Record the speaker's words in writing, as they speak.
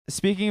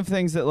speaking of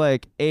things that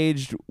like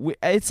aged,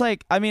 it's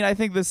like, I mean, I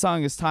think this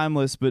song is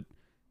timeless, but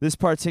this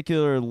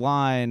particular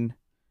line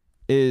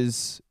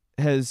has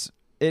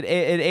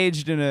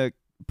aged in a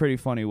pretty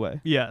funny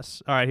way.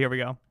 Yes. All right, here we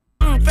go.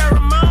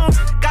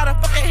 Pheromones, got a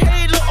fucking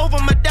halo over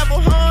my devil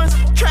horns.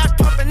 Trap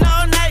pumping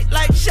all night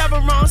like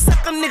Chevron.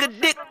 Suck a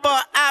nigga dick for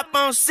an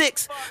iPhone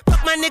 6.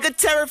 Fuck my nigga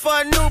Terry for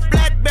a new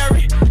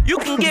Blackberry. You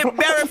can get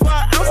buried for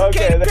an ounce of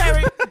Katy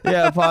Perry.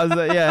 Yeah, pause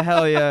that. Yeah,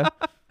 hell yeah.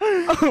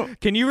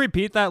 Can you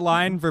repeat that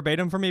line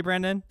verbatim for me,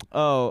 Brandon?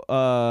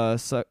 Oh,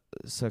 suck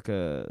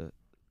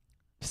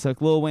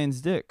Lil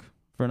Wayne's dick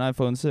for an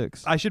iPhone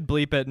 6. I should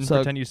bleep it and Suck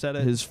pretend you said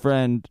it. His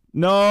friend.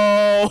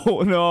 No.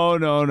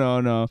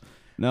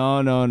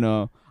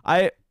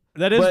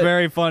 That is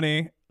very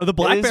funny. The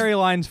BlackBerry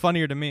line's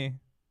funnier to me.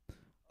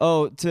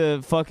 Oh,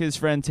 to fuck his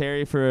friend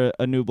Terry for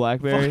a new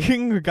BlackBerry?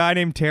 Fucking a guy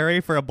named Terry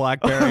for a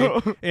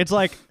BlackBerry. It's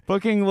like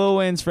fucking Lil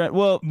Wayne's friend.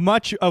 Well,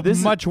 much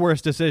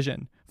worse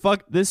decision.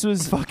 This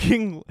was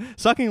fucking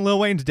sucking Lil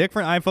Wayne's dick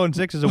for an iPhone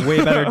 6 is a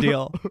way better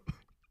deal.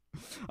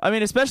 I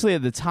mean, especially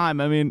at the time.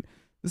 I mean,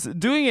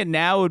 doing it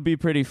now would be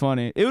pretty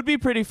funny. It would be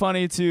pretty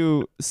funny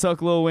to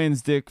suck Lil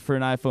Wayne's dick for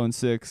an iPhone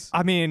 6.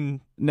 I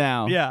mean,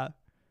 now. Yeah.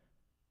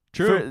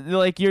 True.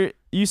 Like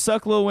you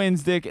suck Lil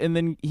Wayne's dick and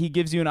then he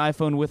gives you an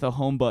iPhone with a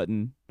home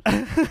button.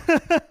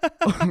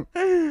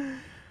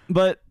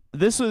 But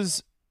this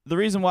was the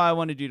reason why I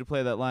wanted you to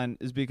play that line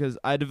is because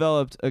I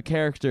developed a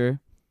character.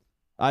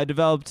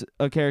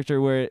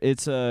 Where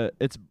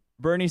it's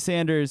Bernie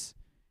Sanders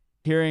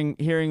hearing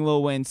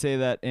Lil Wayne say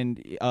that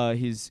and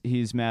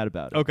he's mad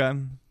about it.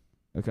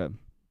 Okay.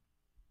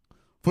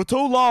 For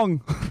too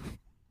long,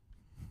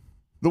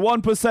 the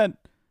 1%,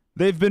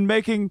 they've been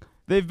making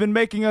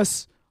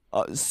us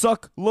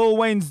suck Lil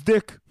Wayne's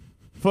dick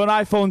for an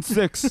iPhone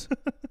 6.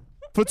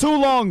 For too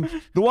long,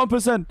 the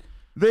 1%,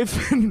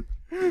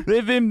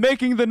 they've been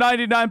making the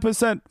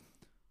 99%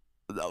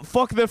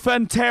 fuck their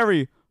friend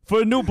Terry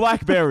for a new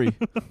BlackBerry.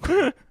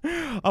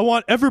 I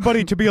want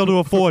everybody to be able to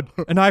afford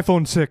an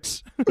iPhone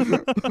 6.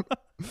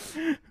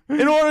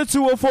 In order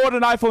to afford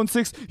an iPhone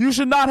 6, you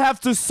should not have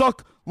to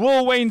suck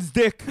Lil Wayne's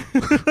dick.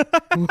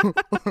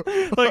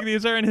 Like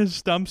these are in his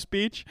stump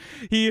speech.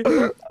 He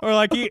heard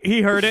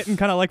it and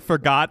kind of like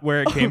forgot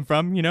where it came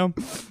from, you know?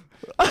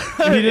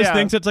 And he just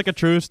thinks it's like a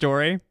true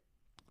story.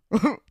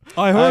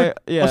 I heard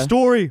a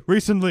story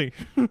recently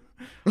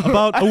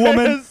about a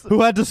woman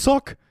who had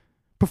to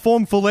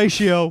perform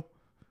fellatio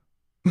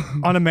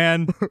on a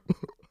man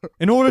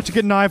in order to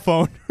get an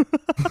iPhone.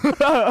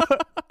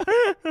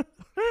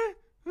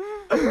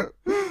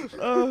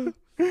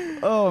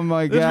 Oh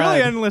my God. There's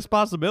really endless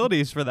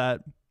possibilities for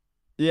that.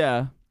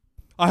 Yeah.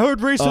 I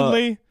heard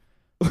recently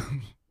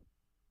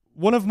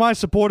one of my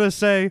supporters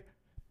say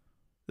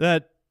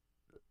that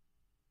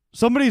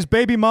somebody's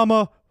baby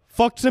mama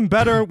fucks him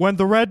better when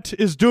the rent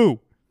is due.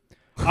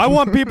 I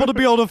want people to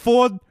be able to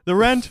afford the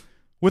rent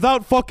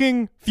without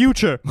fucking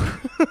Future.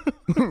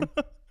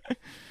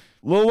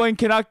 Lil Wayne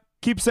cannot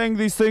keep saying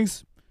these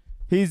things.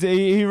 Lil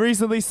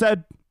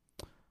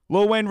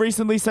Wayne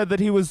recently said that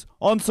he was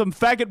on some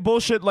faggot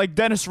bullshit like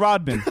Dennis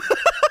Rodman.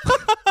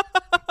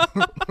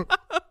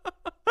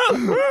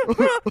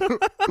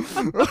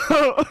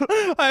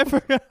 I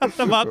forgot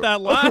about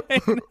that line.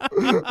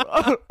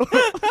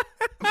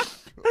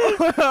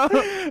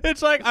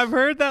 It's like I've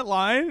heard that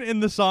line in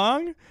the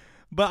song,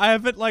 but I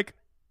haven't like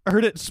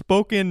heard it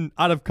spoken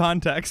out of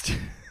context.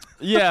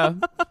 Yeah.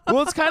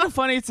 Well, it's kind of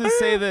funny to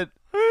say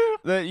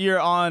that you're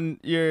on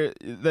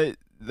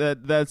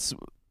that's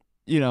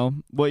you know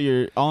what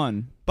you're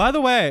on. By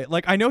the way,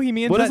 like I know he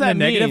means that in a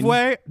negative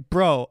way,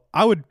 bro.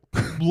 I would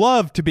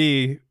love to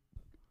be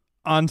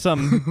on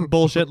some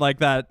bullshit like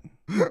that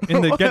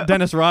in the Get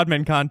Dennis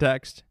Rodman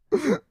context.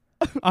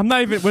 I'm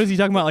not even. What is he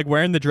talking about? Like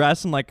wearing the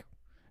dress and like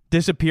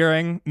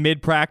disappearing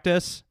mid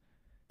practice.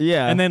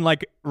 Yeah. And then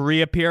like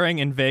reappearing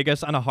in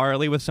Vegas on a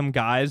Harley with some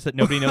guys that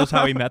nobody knows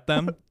how he met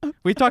them.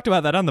 We talked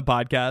about that on the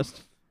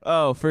podcast.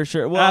 Oh, for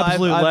sure. Well,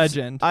 absolute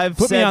legend. I've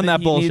put me on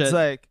that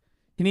bullshit.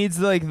 He needs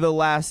the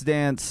Last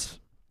Dance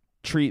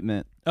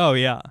treatment. Oh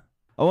yeah.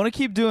 I want to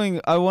keep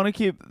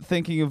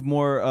thinking of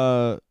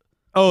more.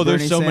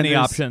 There's so many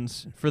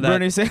options for that.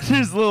 Bernie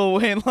Sanders, Lil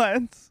Wayne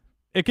lines.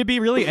 It could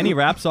be really any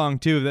rap song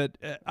too. That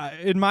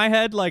in my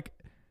head, like,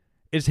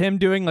 is him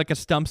doing like a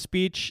stump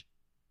speech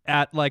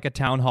at like a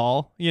town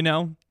hall, you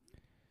know,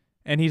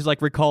 and he's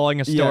like recalling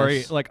a story.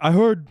 Yes. Like I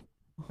heard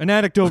an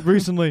anecdote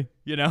recently,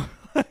 you know,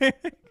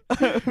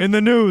 in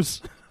the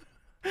news.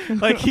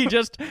 Like he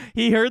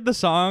heard the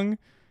song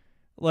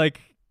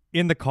like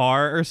in the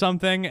car or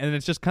something, and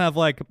it's just kind of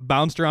like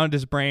bounced around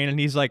his brain, and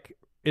he's like,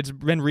 it's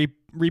been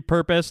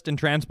repurposed and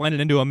transplanted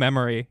into a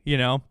memory, you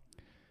know?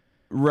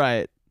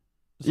 Right.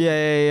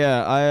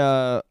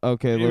 Yeah.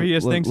 Okay. Maybe he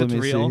just thinks it's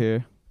real. See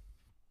here.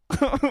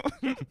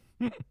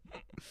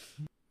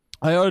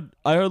 I heard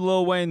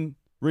Lil Wayne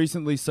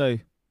recently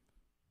say,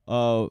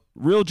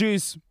 "Real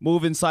G's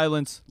move in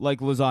silence like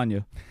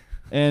lasagna,"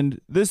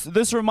 and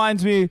this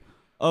reminds me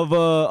of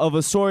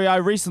a story I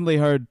recently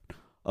heard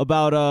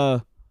about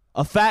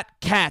a fat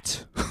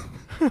cat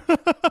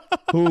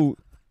who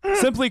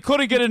simply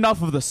couldn't get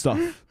enough of the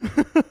stuff.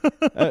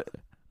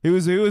 He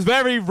was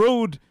very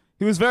rude.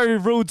 He was very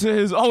rude to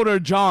his owner,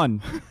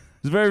 John. He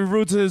was very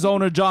rude to his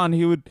owner, John.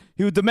 He would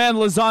demand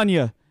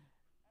lasagna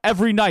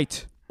every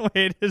night.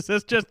 Wait, is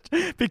this just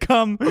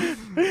become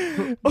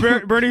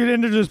Bernie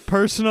Sanders is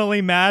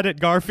personally mad at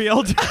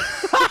Garfield?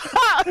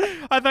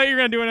 I thought you were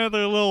gonna do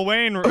another Lil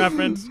Wayne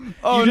reference.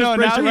 Oh no!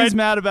 Now he's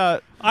mad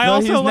about. Now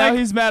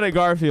he's mad at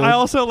Garfield. I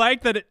also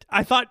like that.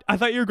 I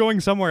thought you were going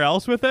somewhere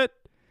else with it,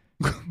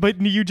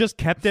 but you just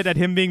kept it at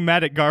him being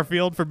mad at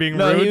Garfield for being rude.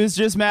 No, he was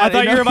just mad. I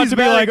thought you were about to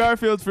be like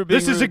Garfield for being.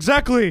 This is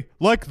exactly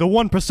like the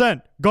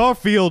 1%.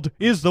 Garfield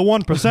is the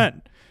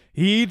 1%.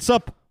 He eats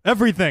up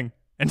everything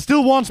and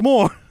still wants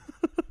more.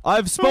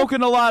 I've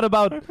spoken a lot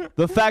about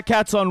the fat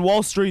cats on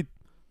Wall Street,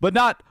 but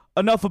not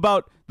enough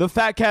about the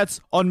fat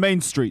cats on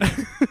Main Street.